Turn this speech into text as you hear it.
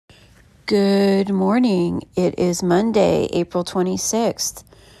Good morning. It is Monday, April 26th,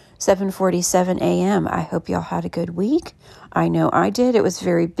 7:47 a.m. I hope y'all had a good week. I know I did. It was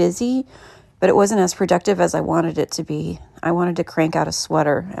very busy, but it wasn't as productive as I wanted it to be. I wanted to crank out a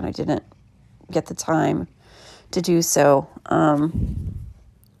sweater, and I didn't get the time to do so.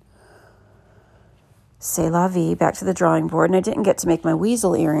 C'est la vie, back to the drawing board. And I didn't get to make my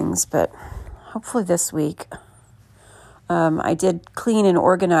weasel earrings, but hopefully this week. I did clean and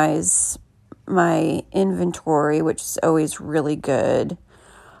organize my inventory, which is always really good.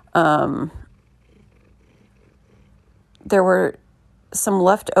 There were some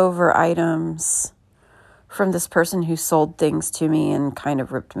leftover items from this person who sold things to me and kind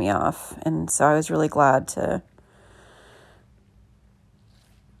of ripped me off. And so I was really glad to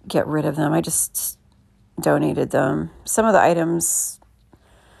get rid of them. I just donated them. Some of the items,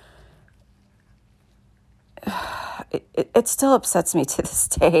 it still upsets me to this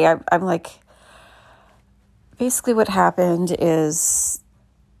day. I'm like, basically what happened is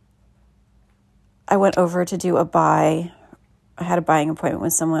I went over to do a buy. I had a buying appointment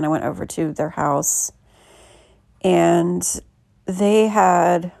with someone. I went over to their house, and they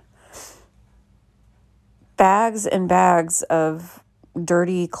had bags and bags of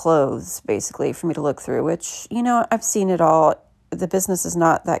dirty clothes, basically, for me to look through, which, I've seen it all. The business is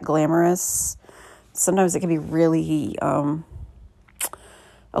not that glamorous. Sometimes it can be really a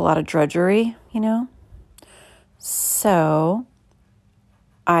lot of drudgery, So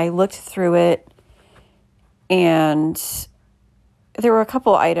I looked through it, and there were a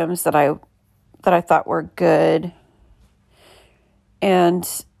couple items that I thought were good,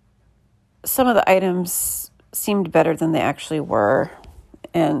 and some of the items seemed better than they actually were.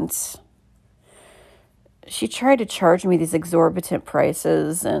 And she tried to charge me these exorbitant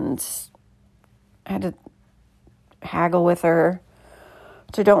prices, and I had to haggle with her,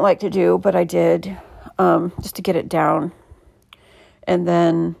 which I don't like to do, but I did, just to get it down. And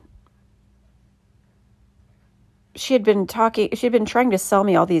then she had been trying to sell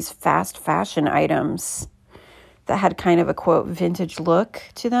me all these fast fashion items that had kind of a, quote, vintage look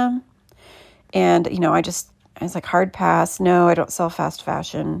to them. And, I was like, hard pass. No, I don't sell fast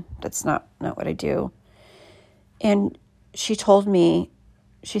fashion. That's not what I do. And she told me,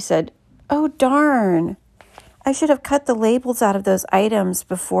 she said, "Oh, darn, I should have cut the labels out of those items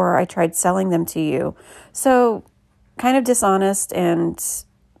before I tried selling them to you." So kind of dishonest and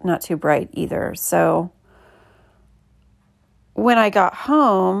not too bright either. So when I got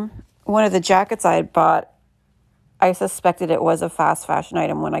home, one of the jackets I had bought, I suspected it was a fast fashion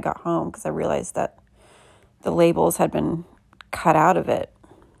item when I got home, because I realized that the labels had been cut out of it.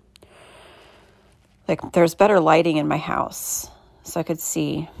 Like, there's better lighting in my house, so I could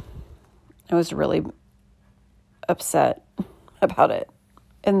see. I was really upset about it.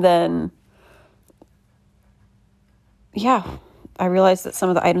 And then, I realized that some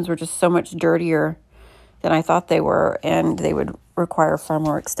of the items were just so much dirtier than I thought they were, and they would require far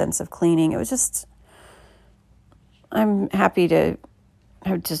more extensive cleaning. It was just, I'm happy to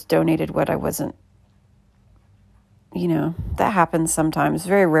have just donated what I wasn't, that happens sometimes,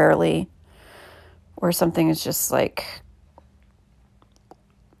 very rarely, where something is just like,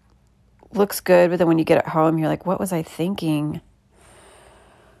 looks good, but then when you get it home, you're like, what was I thinking?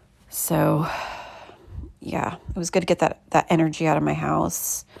 So, it was good to get that energy out of my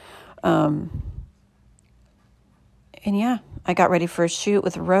house. And I got ready for a shoot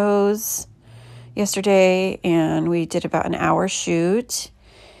with Rose yesterday, and we did about an hour shoot,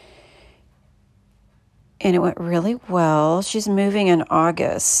 and it went really well. She's moving in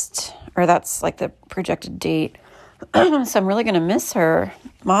August, or that's like the projected date. So I'm really going to miss her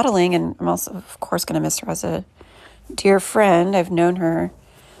modeling, and I'm also, of course, going to miss her as a dear friend. I've known her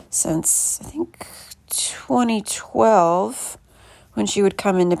since, I think, 2012, when she would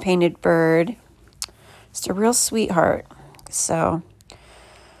come into Painted Bird. Just a real sweetheart. So,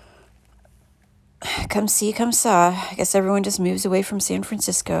 come see, come saw. I guess everyone just moves away from San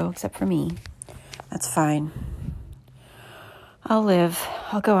Francisco, except for me. That's fine. I'll live.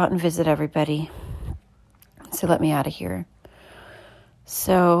 I'll go out and visit everybody. So let me out of here.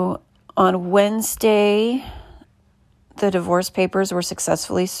 So on Wednesday, the divorce papers were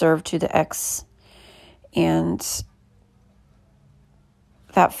successfully served to the ex, and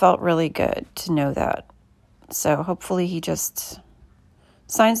that felt really good to know that. So hopefully he just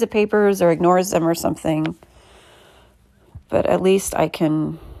signs the papers or ignores them or something. But at least I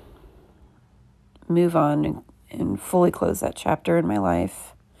can move on and fully close that chapter in my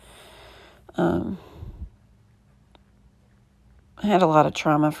life. I had a lot of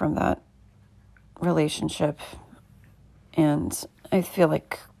trauma from that relationship, and I feel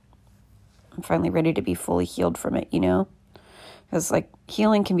like I'm finally ready to be fully healed from it, Because, like,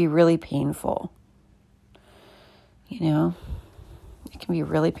 healing can be really painful, It can be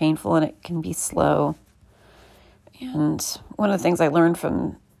really painful and it can be slow. And one of the things I learned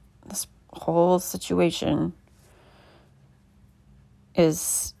from this whole situation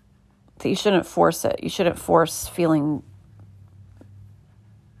is that you shouldn't force it. You shouldn't force feeling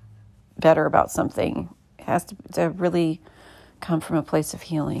better about something. It has to really come from a place of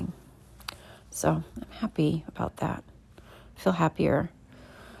healing. So I'm happy about that. I feel happier.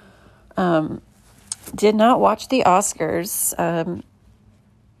 Did not watch the Oscars. I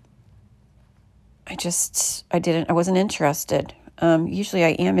wasn't interested. Usually I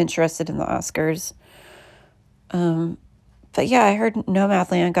am interested in the Oscars. But yeah, I heard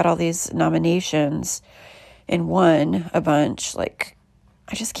Nomadland got all these nominations and won a bunch. Like,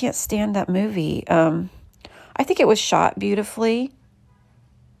 I just can't stand that movie. I think it was shot beautifully.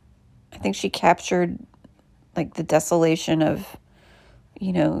 I think she captured, like, the desolation of,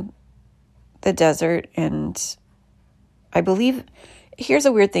 the desert. And I believe, here's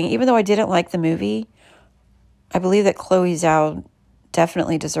a weird thing. Even though I didn't like the movie, I believe that Chloe Zhao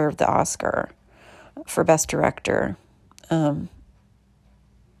definitely deserved the Oscar for Best Director.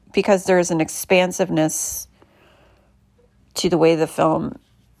 Because there's an expansiveness to the way the film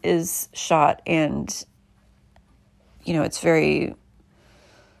is shot, and it's very,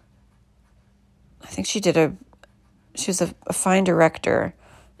 I think she was a fine director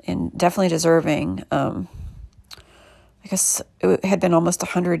and definitely deserving. I guess it had been almost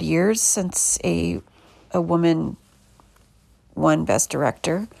 100 years since a woman won Best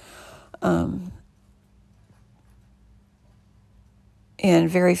Director.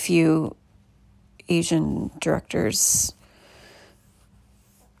 And very few Asian directors,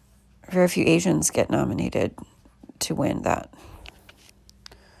 very few Asians get nominated to win that.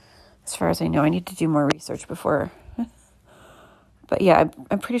 As far as I know, I need to do more research before. But yeah,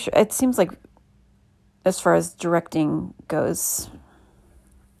 I'm pretty sure, it seems like as far as directing goes,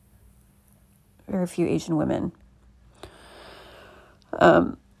 very few Asian women.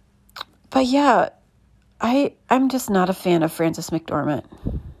 But yeah, I'm just not a fan of Frances McDormand.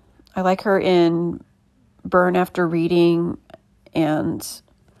 I like her in Burn After Reading, and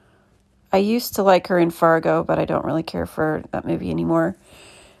I used to like her in Fargo, but I don't really care for that movie anymore.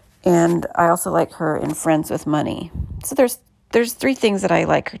 And I also like her in Friends with Money. So there's 3 things that I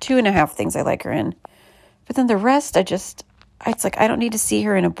like her, 2.5 things I like her in. But then the rest, it's like I don't need to see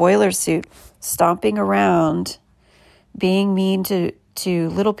her in a boiler suit, stomping around, being mean to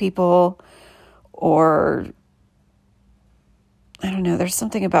little people, or I don't know, there's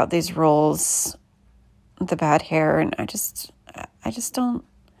something about these roles, the bad hair, and I just don't,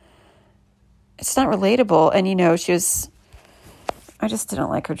 it's not relatable. And I just didn't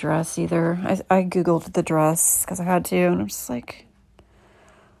like her dress either. I Googled the dress because I had to, and I'm just like,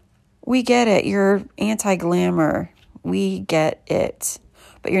 we get it, you're anti-glamour, we get it,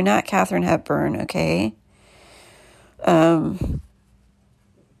 but you're not Katharine Hepburn, okay?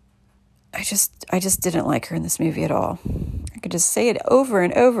 I just didn't like her in this movie at all. I could just say it over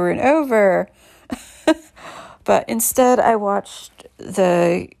and over and over. But instead, I watched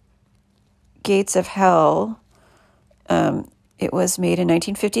The Gates of Hell. It was made in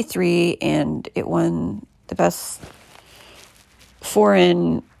 1953, and it won the best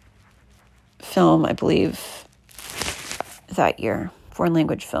foreign film, I believe, that year. Foreign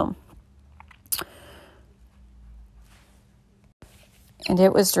language film. And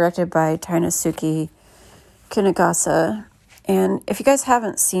it was directed by Tainosuke Kinugasa. And if you guys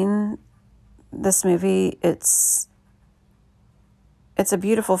haven't seen this movie, it's a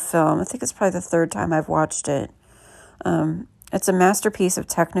beautiful film. I think it's probably the 3rd time I've watched it. It's a masterpiece of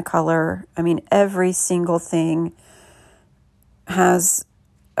Technicolor. I mean, every single thing has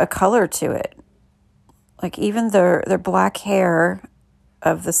a color to it. Like even their black hair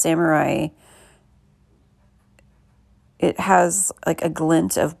of the samurai, it has like a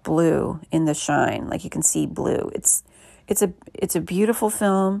glint of blue in the shine. Like you can see blue. It's a beautiful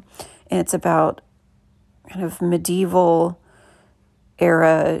film, and it's about kind of medieval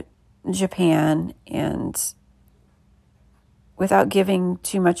era Japan, and without giving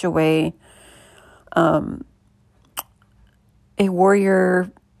too much away, a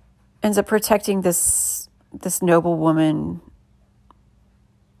warrior ends up protecting this noble woman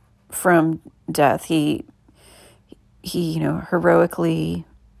from death. He heroically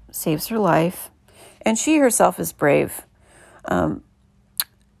saves her life, and she herself is brave. And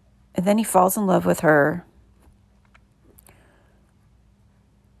then he falls in love with her,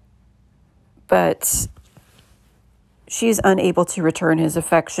 but she's unable to return his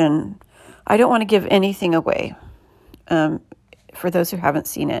affection I don't want to give anything away for those who haven't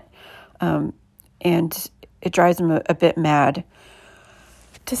seen it. And it drives them a bit mad,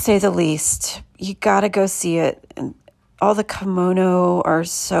 to say the least. You got to go see it. And all the kimono are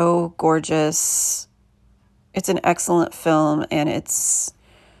so gorgeous. It's an excellent film, and it's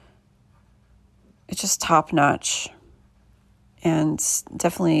just top notch, and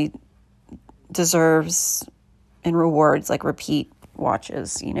definitely deserves and rewards like repeat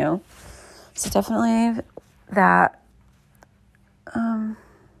watches, you know? So definitely that. So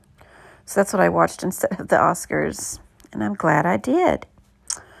that's what I watched instead of the Oscars, and I'm glad I did.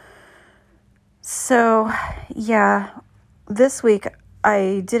 So yeah, this week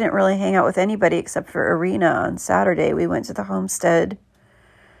I didn't really hang out with anybody except for Irina on Saturday. We went to the Homestead.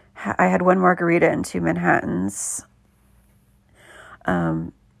 I had 1 margarita and 2 Manhattans.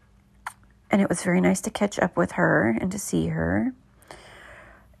 And it was very nice to catch up with her and to see her.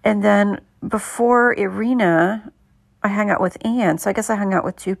 And then before Irina, I hung out with Anne. So I guess I hung out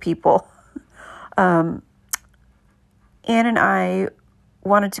with 2 people. Anne and I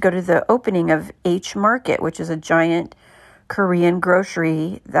wanted to go to the opening of H Market, which is a giant Korean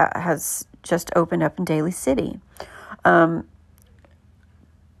grocery that has just opened up in Daly City. And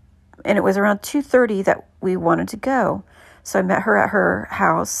it was around 2:30 that we wanted to go. So I met her at her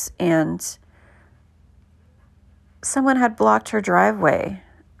house, and someone had blocked her driveway.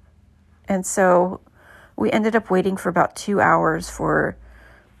 And so we ended up waiting for about 2 hours for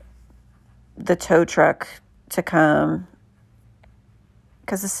the tow truck to come,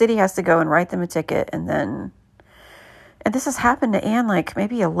 because the city has to go and write them a ticket. And this has happened to Anne like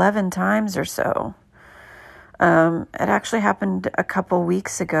maybe 11 times or so. It actually happened a couple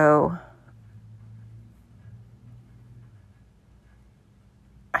weeks ago.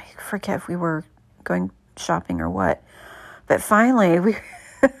 I forget if we were going shopping or what, but finally we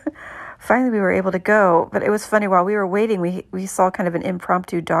were able to go. But it was funny, while we were waiting, we saw kind of an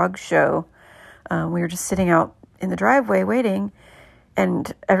impromptu dog show. We were just sitting out in the driveway waiting,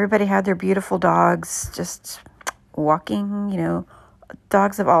 and everybody had their beautiful dogs just walking, you know,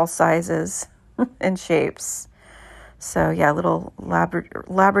 dogs of all sizes and shapes. So yeah, little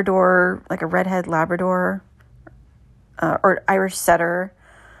Labrador, like a redhead Labrador, or Irish setter,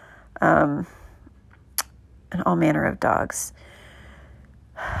 and all manner of dogs.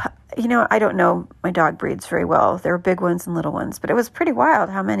 You know, I don't know my dog breeds very well. There were big ones and little ones, but it was pretty wild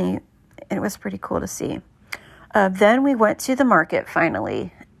how many, and it was pretty cool to see. Then we went to the market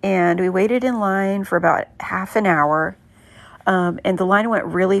finally, and we waited in line for about half an hour. And the line went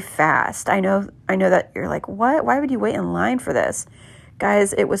really fast. I know that you're like, what? Why would you wait in line for this?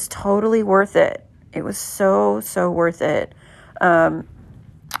 Guys, it was totally worth it. It was so worth it.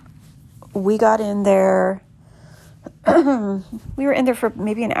 We got in there. We were in there for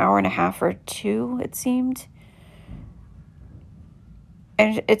maybe an hour and a half or 2, it seemed.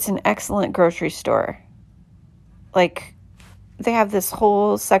 And it's an excellent grocery store. Like, they have this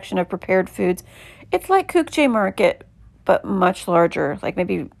whole section of prepared foods. It's like Kukje Market, but much larger, like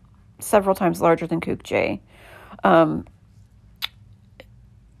maybe several times larger than Kukje.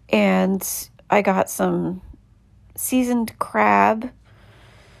 And I got some seasoned crab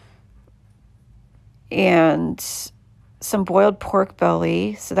and some boiled pork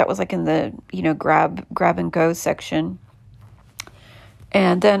belly. So that was like in the, you know, grab and go section.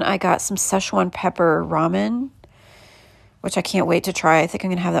 And then I got some Szechuan pepper ramen, which I can't wait to try. I think I'm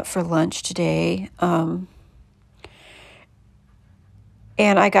going to have that for lunch today. And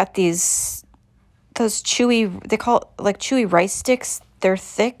I got those chewy, they call it like chewy rice sticks. They're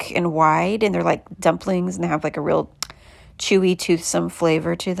thick and wide, and they're like dumplings, and they have like a real chewy, toothsome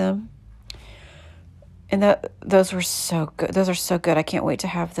flavor to them. And those were so good. Those are so good. I can't wait to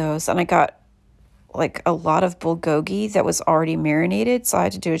have those. And I got like a lot of bulgogi that was already marinated. So all I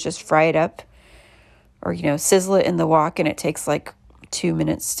had to do is just fry it up, or, you know, sizzle it in the wok, and it takes like 2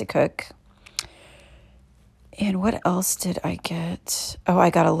 minutes to cook. And what else did I get? Oh, I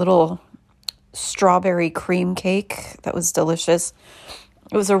got a little strawberry cream cake that was delicious.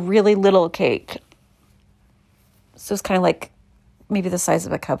 It was a really little cake. So it's kind of like maybe the size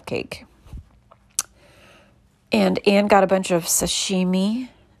of a cupcake. And Anne got a bunch of sashimi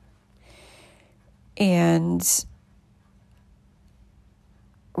and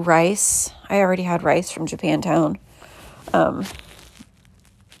rice. I already had rice from Japantown. I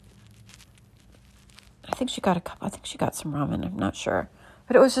think she got some ramen. I'm not sure.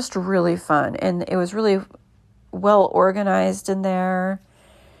 But it was just really fun. And it was really well organized in there.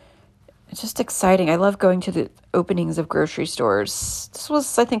 It's just exciting. I love going to the openings of grocery stores. This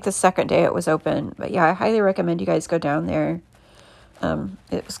was, I think, the second day it was open. But yeah, I highly recommend you guys go down there.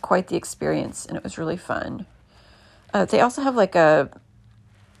 It was quite the experience, and it was really fun. They also have like a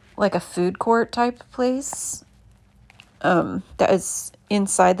food court type place that is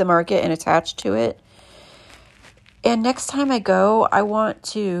inside the market and attached to it. And next time I go, I want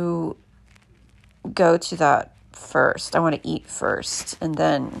to go to that first. I want to eat first and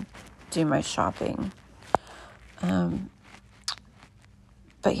then do my shopping.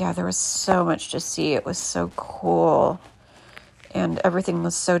 But yeah, there was so much to see. It was so cool. And everything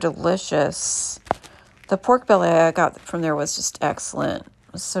was so delicious. The pork belly I got from there was just excellent.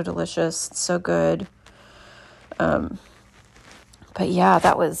 It was so delicious, so good. But yeah,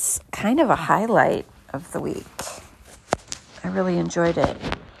 that was kind of a highlight of the week. I really enjoyed it.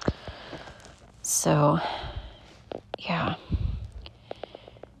 So, yeah.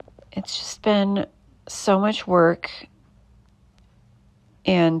 It's just been so much work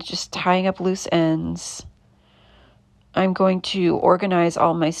and just tying up loose ends. I'm going to organize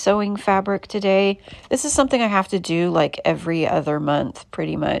all my sewing fabric today. This is something I have to do like every other month,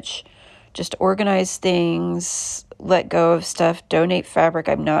 pretty much. Just organize things, let go of stuff, donate fabric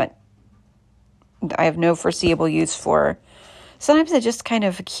I have no foreseeable use for. Sometimes I just kind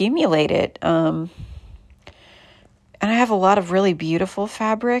of accumulate it. And I have a lot of really beautiful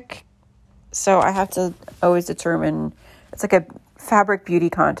fabric. So I have to always determine, it's like a fabric beauty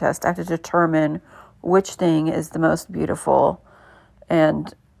contest. I have to determine which thing is the most beautiful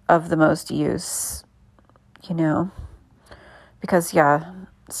and of the most use, because yeah,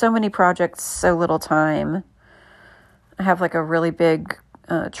 so many projects, so little time. I have like a really big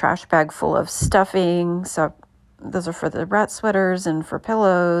trash bag full of stuffing. So those are for the rat sweaters and for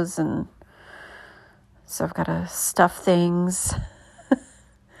pillows. And so I've got to stuff things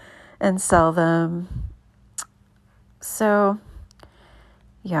and sell them. So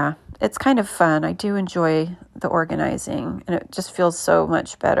yeah, it's kind of fun. I do enjoy the organizing, and it just feels so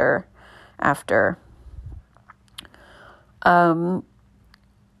much better after.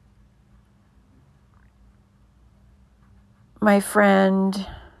 My friend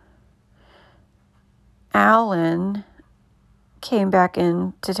Alan came back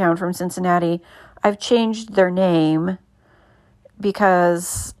into town from Cincinnati. I've changed their name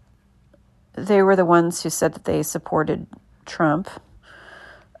because they were the ones who said that they supported Trump.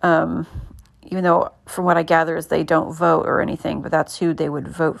 Even though from what I gather is they don't vote or anything, but that's who they would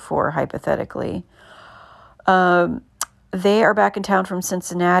vote for hypothetically. They are back in town from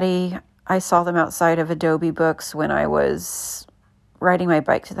Cincinnati. I saw them outside of Adobe Books when I was riding my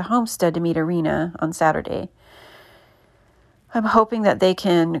bike to the homestead to meet Arena on Saturday. I'm hoping that they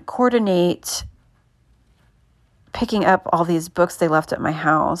can coordinate picking up all these books they left at my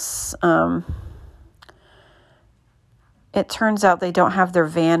house. It turns out they don't have their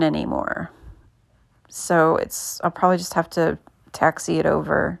van anymore. So I'll probably just have to taxi it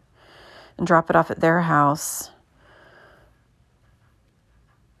over and drop it off at their house.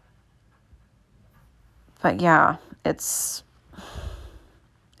 But yeah, it's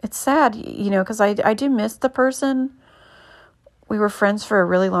sad, because I do miss the person. We were friends for a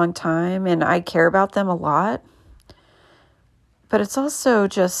really long time, and I care about them a lot. But it's also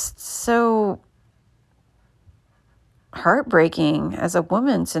just so heartbreaking as a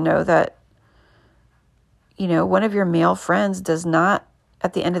woman to know that, one of your male friends does not,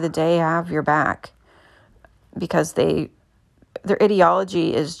 at the end of the day, have your back because their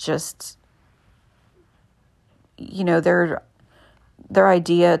ideology is just, their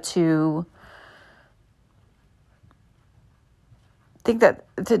idea to think that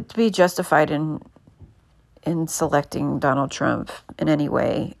to be justified in selecting Donald Trump in any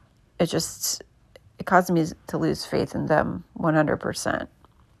way, it caused me to lose faith in them 100%,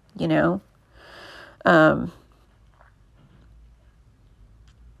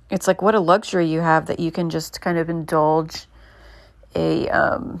 It's like, what a luxury you have that you can just kind of indulge you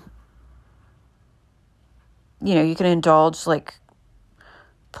can indulge like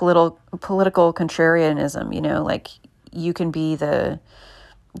political contrarianism, like you can be the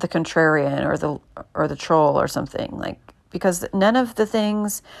contrarian or the troll or something, like, because none of the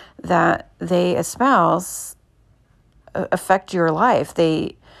things that they espouse affect your life.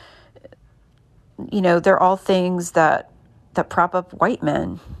 They're all things that prop up white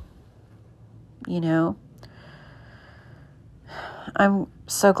men, I'm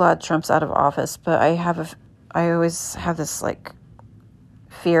so glad Trump's out of office, but I always have this like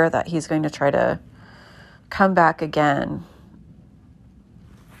fear that he's going to try to come back again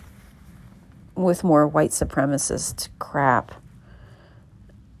with more white supremacist crap.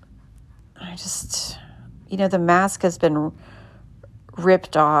 I just, the mask has been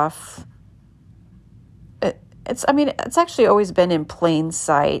ripped off. it's actually always been in plain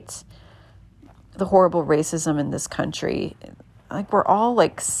sight, the horrible racism in this country. Like, we're all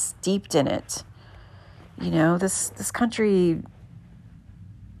like steeped in it. This country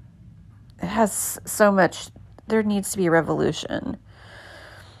has so much, there needs to be a revolution.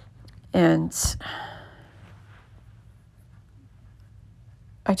 And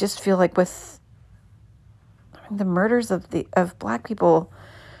I just feel like with the murders of Black people,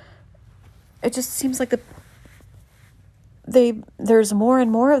 it just seems like there's more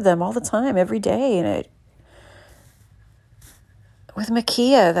and more of them all the time, every day. And with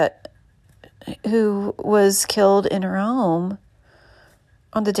Makia, who was killed in her home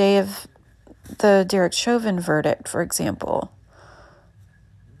on the day of the Derek Chauvin verdict, for example.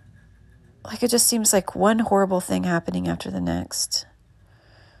 Like, it just seems like one horrible thing happening after the next.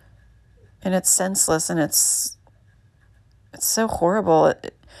 And it's senseless, and it's so horrible.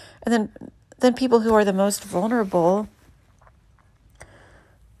 And then people who are the most vulnerable,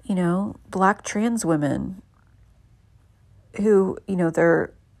 Black trans women who,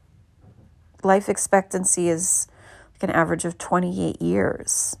 their life expectancy is like an average of 28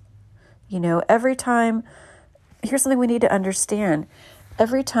 years. Every time, here's something we need to understand.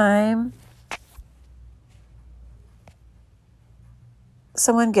 Every time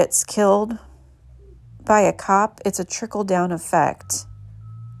someone gets killed by a cop, it's a trickle-down effect.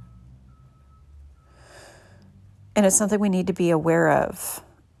 And it's something we need to be aware of.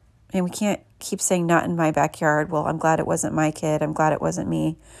 And we can't keep saying, not in my backyard. Well, I'm glad it wasn't my kid. I'm glad it wasn't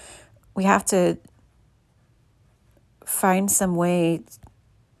me. We have to find some way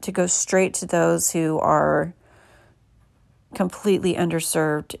to go straight to those who are completely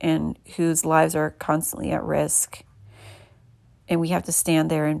underserved and whose lives are constantly at risk. And we have to stand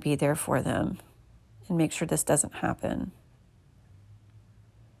there and be there for them and make sure this doesn't happen.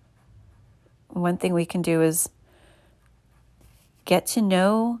 One thing we can do is get to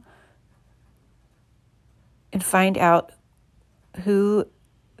know and find out who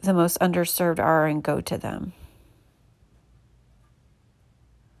the most underserved are and go to them.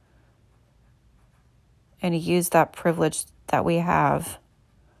 And to use that privilege that we have.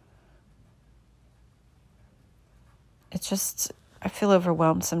 It's just, I feel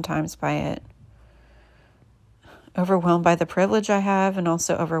overwhelmed sometimes by it. Overwhelmed by the privilege I have, and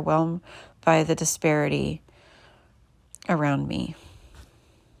also overwhelmed by the disparity around me.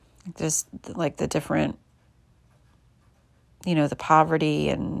 Just like the different, the poverty,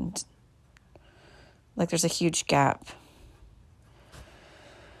 and like there's a huge gap.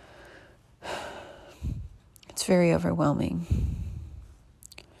 It's very overwhelming.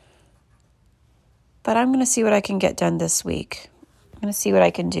 But I'm going to see what I can get done this week. I'm going to see what I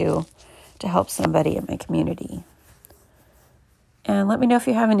can do to help somebody in my community. And let me know if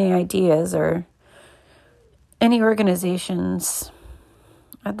you have any ideas or any organizations.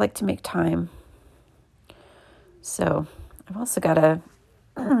 I'd like to make time. So I've also got to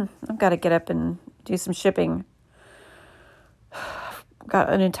get up and do some shipping. I've got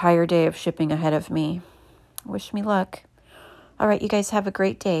an entire day of shipping ahead of me. Wish me luck. All right, you guys have a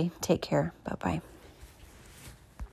great day. Take care. Bye-bye.